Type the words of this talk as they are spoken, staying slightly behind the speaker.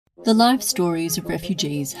The life stories of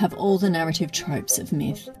refugees have all the narrative tropes of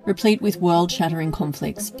myth, replete with world-shattering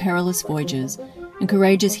conflicts, perilous voyages, and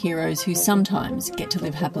courageous heroes who sometimes get to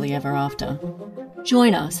live happily ever after.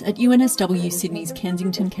 Join us at UNSW Sydney's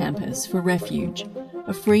Kensington campus for Refuge,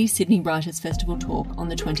 a free Sydney Writers' Festival talk on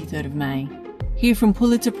the 23rd of May. Hear from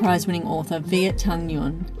Pulitzer Prize-winning author Viet Thanh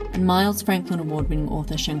Nguyen and Miles Franklin Award-winning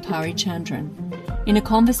author Shankari Chandran in a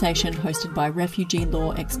conversation hosted by refugee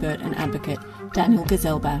law expert and advocate Daniel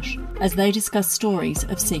Gazelbash as they discuss stories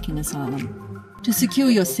of seeking asylum. To secure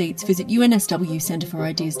your seats, visit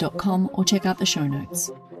unswcenterforideas.com or check out the show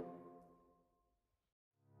notes.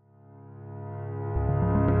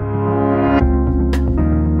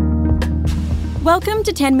 Welcome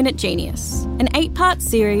to 10 Minute Genius, an 8-part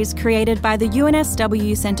series created by the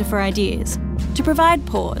UNSW Centre for Ideas to provide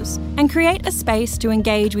pause and create a space to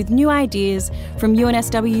engage with new ideas from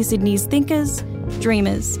UNSW Sydney's thinkers,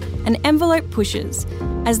 dreamers, and envelope pushers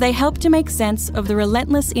as they help to make sense of the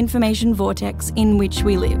relentless information vortex in which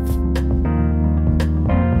we live.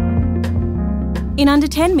 In under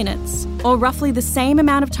 10 minutes, or roughly the same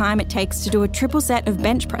amount of time it takes to do a triple set of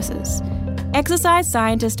bench presses, exercise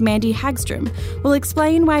scientist Mandy Hagstrom will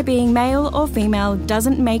explain why being male or female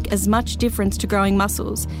doesn't make as much difference to growing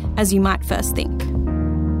muscles as you might first think.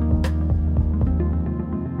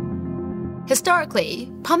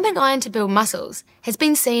 Historically, pumping iron to build muscles has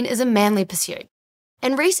been seen as a manly pursuit,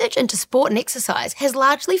 and research into sport and exercise has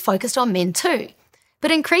largely focused on men too.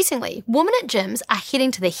 But increasingly, women at gyms are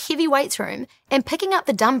heading to the heavy weights room and picking up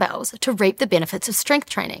the dumbbells to reap the benefits of strength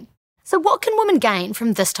training. So what can women gain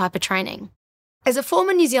from this type of training? As a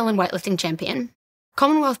former New Zealand weightlifting champion,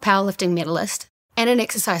 Commonwealth powerlifting medalist, and an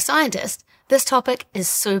exercise scientist, this topic is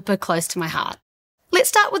super close to my heart. Let's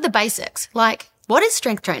start with the basics, like what is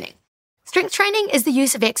strength training? Strength training is the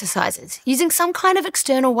use of exercises using some kind of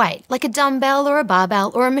external weight, like a dumbbell or a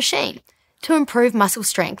barbell or a machine, to improve muscle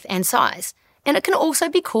strength and size, and it can also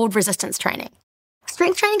be called resistance training.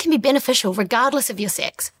 Strength training can be beneficial regardless of your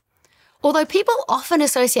sex. Although people often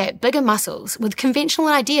associate bigger muscles with conventional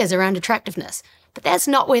ideas around attractiveness, but that's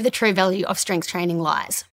not where the true value of strength training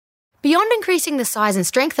lies. Beyond increasing the size and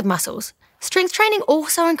strength of muscles, strength training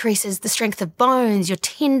also increases the strength of bones, your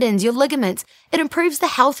tendons, your ligaments. It improves the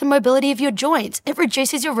health and mobility of your joints. It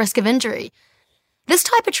reduces your risk of injury. This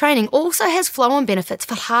type of training also has flow-on benefits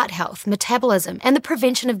for heart health, metabolism, and the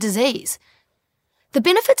prevention of disease. The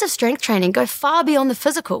benefits of strength training go far beyond the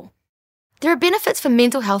physical. There are benefits for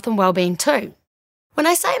mental health and well-being too. When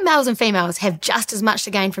I say males and females have just as much to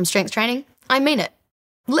gain from strength training, I mean it.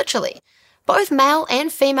 Literally. Both male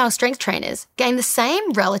and female strength trainers gain the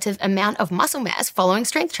same relative amount of muscle mass following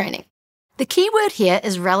strength training. The key word here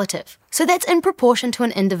is relative, so that's in proportion to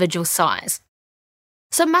an individual's size.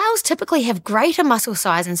 So males typically have greater muscle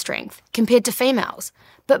size and strength compared to females,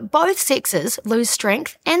 but both sexes lose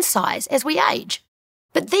strength and size as we age.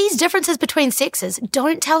 But these differences between sexes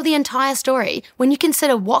don't tell the entire story when you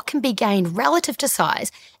consider what can be gained relative to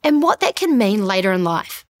size and what that can mean later in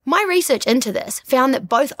life. My research into this found that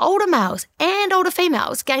both older males and older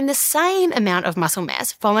females gain the same amount of muscle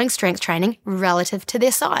mass following strength training relative to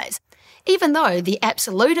their size, even though the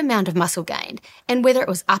absolute amount of muscle gained and whether it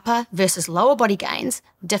was upper versus lower body gains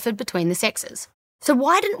differed between the sexes. So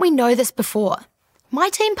why didn't we know this before? My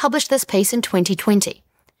team published this piece in 2020.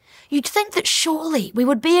 You'd think that surely we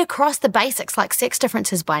would be across the basics like sex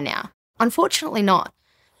differences by now. Unfortunately not.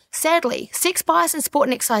 Sadly, sex bias in sport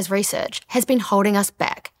and exercise research has been holding us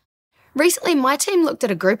back. Recently, my team looked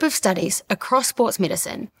at a group of studies across sports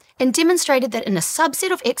medicine and demonstrated that in a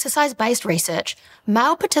subset of exercise-based research,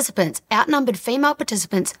 male participants outnumbered female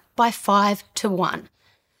participants by 5 to 1.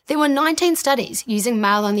 There were 19 studies using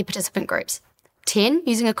male-only participant groups, 10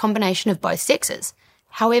 using a combination of both sexes.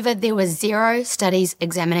 However, there were 0 studies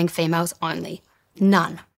examining females only.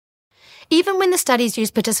 None. Even when the studies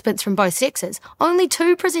used participants from both sexes, only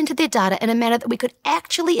 2 presented their data in a manner that we could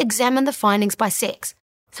actually examine the findings by sex.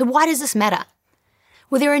 So why does this matter?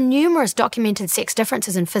 Well, there are numerous documented sex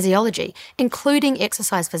differences in physiology, including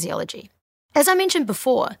exercise physiology. As I mentioned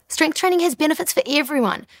before, strength training has benefits for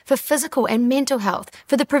everyone, for physical and mental health,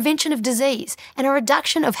 for the prevention of disease, and a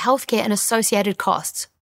reduction of healthcare and associated costs.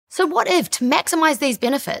 So what if, to maximise these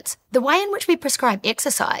benefits, the way in which we prescribe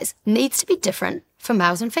exercise needs to be different for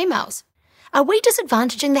males and females? Are we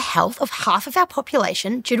disadvantaging the health of half of our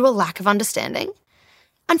population due to a lack of understanding?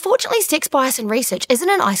 Unfortunately, sex bias in research isn't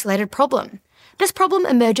an isolated problem. This problem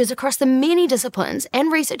emerges across the many disciplines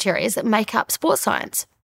and research areas that make up sports science,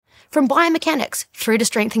 from biomechanics through to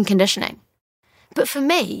strength and conditioning. But for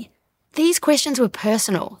me, these questions were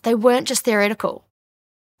personal. They weren't just theoretical.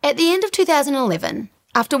 At the end of 2011,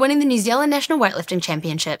 After winning the New Zealand National Weightlifting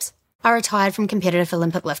Championships, I retired from competitive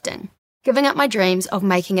Olympic lifting, giving up my dreams of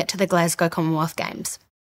making it to the Glasgow Commonwealth Games.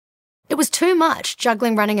 It was too much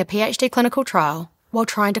juggling running a PhD clinical trial while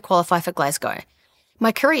trying to qualify for Glasgow.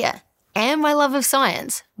 My career and my love of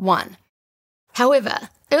science won. However,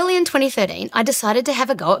 early in 2013, I decided to have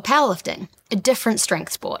a go at powerlifting, a different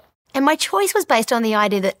strength sport. And my choice was based on the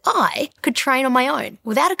idea that I could train on my own,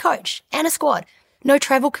 without a coach and a squad, no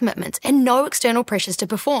travel commitments and no external pressures to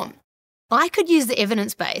perform. I could use the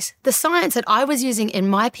evidence base, the science that I was using in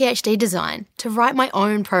my PhD design, to write my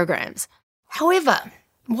own programs. However,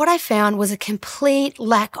 what I found was a complete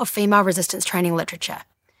lack of female resistance training literature.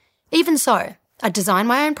 Even so, I designed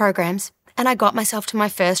my own programs and I got myself to my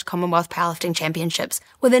first Commonwealth Powerlifting Championships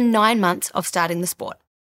within 9 months of starting the sport.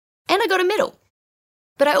 And I got a medal.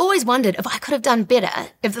 But I always wondered if I could have done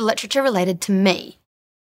better if the literature related to me.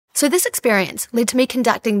 So this experience led to me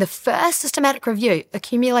conducting the first systematic review,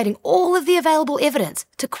 accumulating all of the available evidence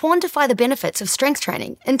to quantify the benefits of strength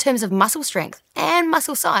training in terms of muscle strength and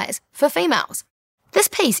muscle size for females. This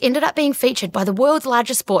piece ended up being featured by the world's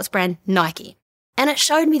largest sports brand, Nike. And it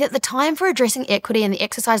showed me that the time for addressing equity in the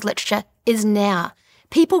exercise literature is now.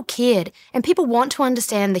 People cared, and people want to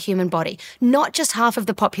understand the human body, not just half of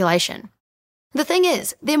the population. The thing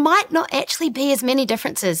is, there might not actually be as many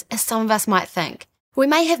differences as some of us might think. We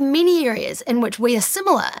may have many areas in which we are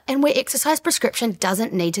similar and where exercise prescription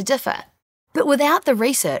doesn't need to differ. But without the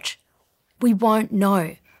research, we won't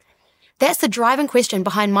know. That's the driving question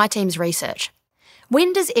behind my team's research.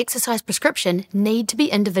 When does exercise prescription need to be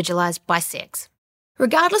individualised by sex?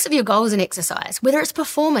 Regardless of your goals in exercise, whether it's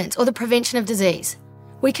performance or the prevention of disease,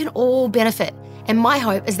 we can all benefit, and my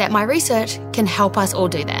hope is that my research can help us all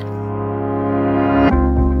do that.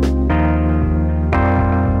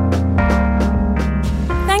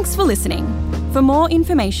 Thanks for listening. For more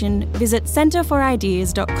information, visit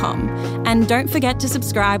centerforideas.com and don't forget to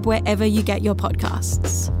subscribe wherever you get your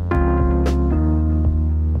podcasts.